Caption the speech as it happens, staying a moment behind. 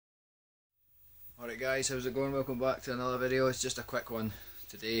Alright guys, how's it going? Welcome back to another video. It's just a quick one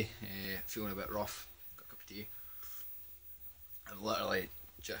today. Feeling a bit rough. Got a cup of tea. I'm literally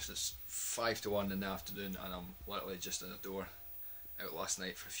just, it's 5 to 1 in the afternoon and I'm literally just in the door. Out last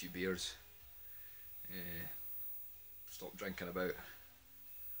night for a few beers. Stopped drinking about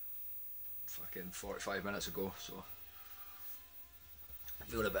fucking 45 minutes ago, so I'm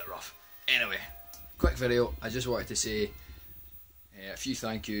feeling a bit rough. Anyway, quick video. I just wanted to say a few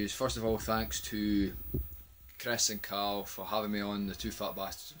thank yous. First of all, thanks to Chris and Carl for having me on the Two Fat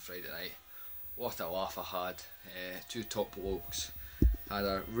Bastards on Friday night. What a laugh I had. Two top blokes. Had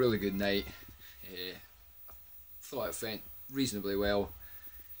a really good night. Thought it went reasonably well.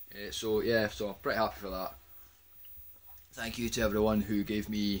 So yeah, so I'm pretty happy for that. Thank you to everyone who gave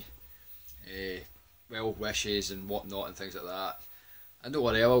me well wishes and whatnot and things like that. And don't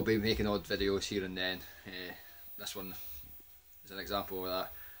worry, I will be making odd videos here and then. This one is an example of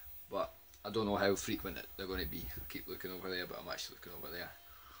that, but I don't know how frequent they're going to be. I keep looking over there, but I'm actually looking over there.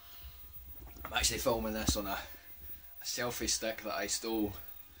 I'm actually filming this on a selfie stick that I stole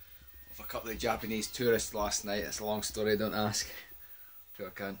of a couple of Japanese tourists last night. It's a long story, don't ask.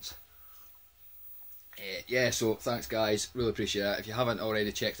 Poor cunts. Yeah, so thanks guys, really appreciate it. If you haven't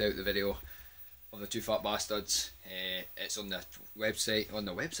already checked out the video of the Two Fat Bastards, it's on the website, on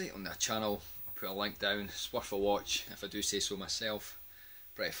the channel. I'll put a link down. It's worth a watch, if I do say so myself.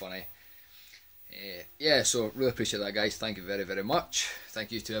 Pretty funny. Yeah, so really appreciate that guys, thank you very very much.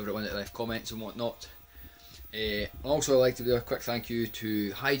 Thank you to everyone that left comments and whatnot. I'd also like to do a quick thank you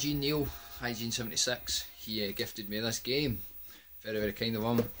to Hygiene Neil, Hygiene76. He gifted me this game, very very kind of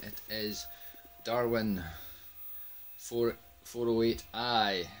him. It is Darwin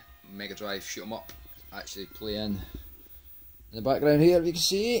 408i Mega Drive shoot 'em up. Actually playing in the background here, if you can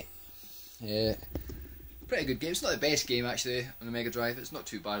see. Pretty good game. It's not the best game actually on the Mega Drive. It's not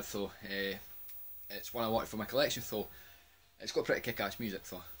too bad though. It's one I wanted for my collection though. It's got pretty kick-ass music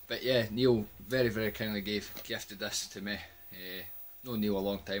though. But yeah, Neil very very kindly gifted this to me. Known Neil a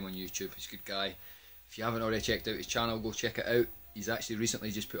long time on YouTube. He's a good guy. If you haven't already checked out his channel, go check it out. He's actually recently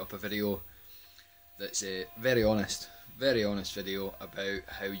just put up a video that's a very honest video about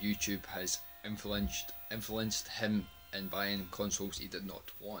how YouTube has influenced him in buying consoles he did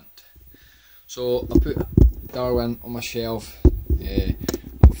not want. So I put Darwin on my shelf.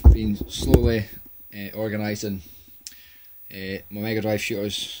 I've been slowly organising my Mega Drive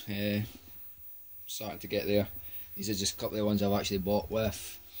shooters, starting to get there. These are just a couple of the ones I've actually bought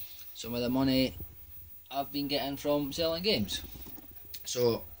with some of the money I've been getting from selling games.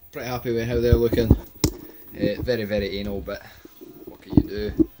 So pretty happy with how they're looking. Very very anal, but what can you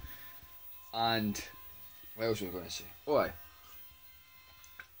do? And what else was I going to say? Oh aye,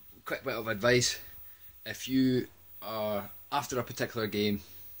 quick bit of advice. If you are after a particular game,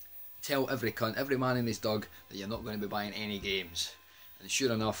 tell every cunt, every man in his dog that you're not going to be buying any games. And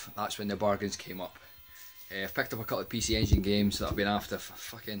sure enough, that's when the bargains came up. I've picked up a couple of PC Engine games that I've been after for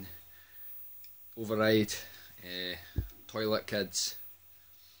fucking Override, Toilet Kids,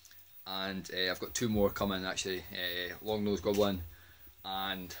 and I've got two more coming actually, Long Nose Goblin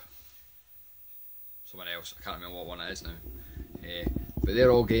and someone else. I can't remember what one it is now. But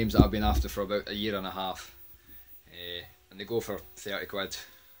they're all games that I've been after for about a year and a half, and they go for 30 quid.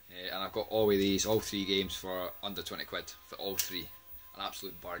 And I've got all of these, all three games for under 20 quid for all three. An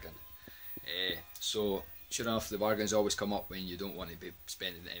absolute bargain. So sure enough, the bargains always come up when you don't want to be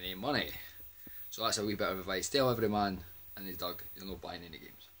spending any money. So that's a wee bit of advice. Tell every man and his dog you're not buying any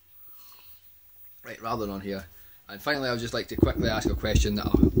games. Right, rather than on here. And finally, I would just like to quickly ask a question that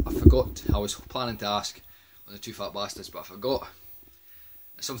I forgot. I was planning to ask on the Two Fat Bastards, but I forgot.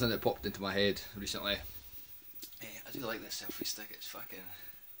 It's something that popped into my head recently. I do like this selfie stick. It's fucking...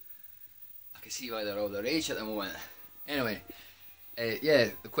 I can see why they're all the rage at the moment. Anyway, yeah,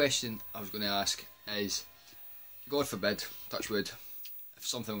 the question I was going to ask is, God forbid, touch wood, if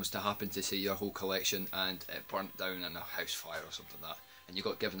something was to happen to say your whole collection and it burnt down in a house fire or something like that, and you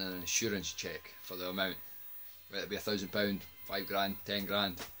got given an insurance check for the amount, whether it be £1,000, 5 grand, 10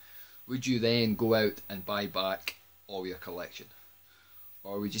 grand, would you then go out and buy back all your collection?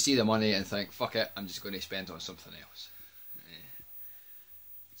 Or would you see the money and think, fuck it, I'm just going to spend it on something else?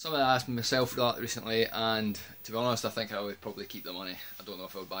 Someone asked myself that recently, and to be honest, I think I would probably keep the money. I don't know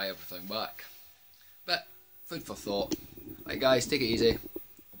if I would buy everything back. But, food for thought. Right guys, take it easy.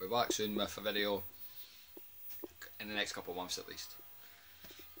 I'll be back soon with a video in the next couple of months at least.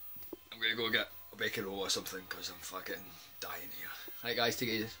 I'm going to go get a bacon roll or something because I'm fucking dying here. Right guys, take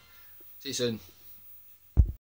it easy. See you soon.